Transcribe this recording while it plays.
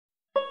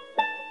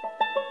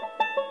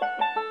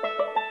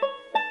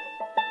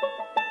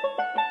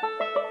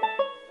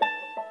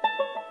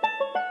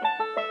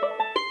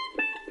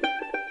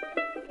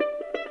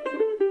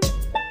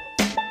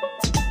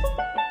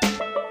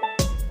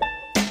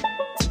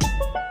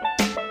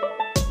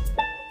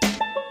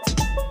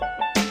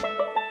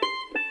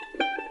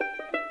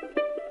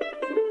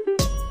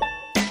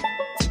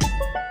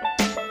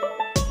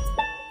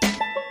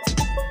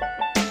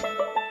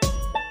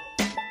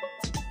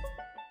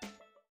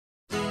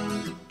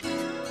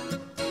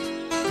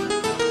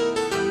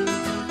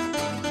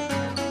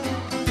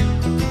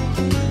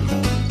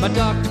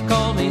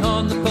me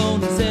on the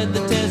phone and said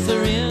the tests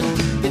are in.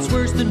 It's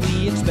worse than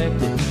we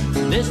expected.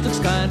 This looks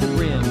kind of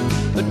grim.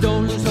 But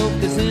don't lose hope,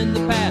 'cause in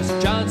the past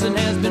Johnson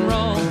has been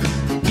wrong.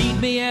 Meet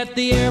me at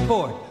the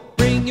airport.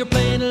 Bring your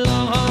plane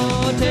along.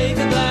 Oh, take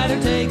a glider,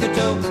 take a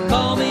tow.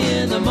 Call me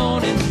in the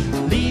morning.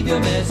 Leave your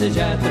message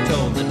at the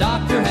tone. The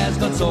doctor has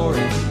gone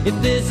soaring. If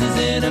this is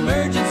an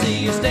emergency,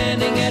 you're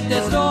standing at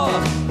death's door.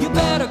 You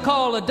better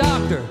call a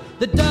doctor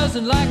that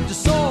doesn't like to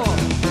soar.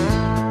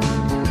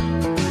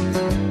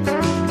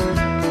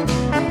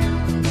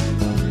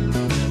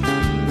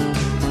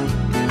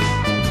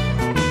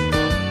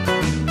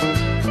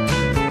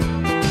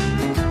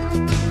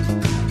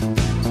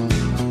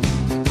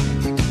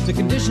 The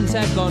conditions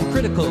had gone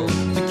critical.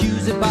 The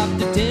Q's had popped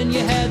to 10.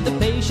 You had the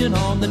patient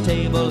on the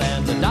table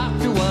and the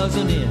doctor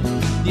wasn't in.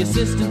 The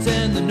assistants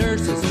and the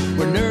nurses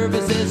were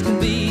nervous as can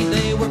be.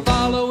 They were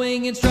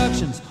following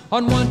instructions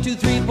on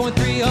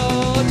 123.3.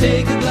 Oh,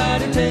 take a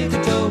glider, take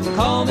a tow.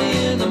 Call me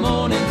in the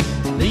morning.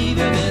 Leave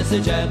your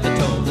message at the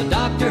tone. The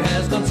doctor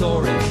has gone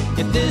soaring.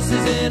 If this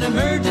is an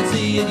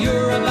emergency and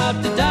you're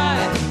about to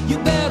die, you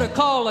better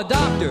call a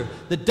doctor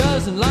that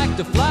doesn't like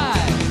to fly.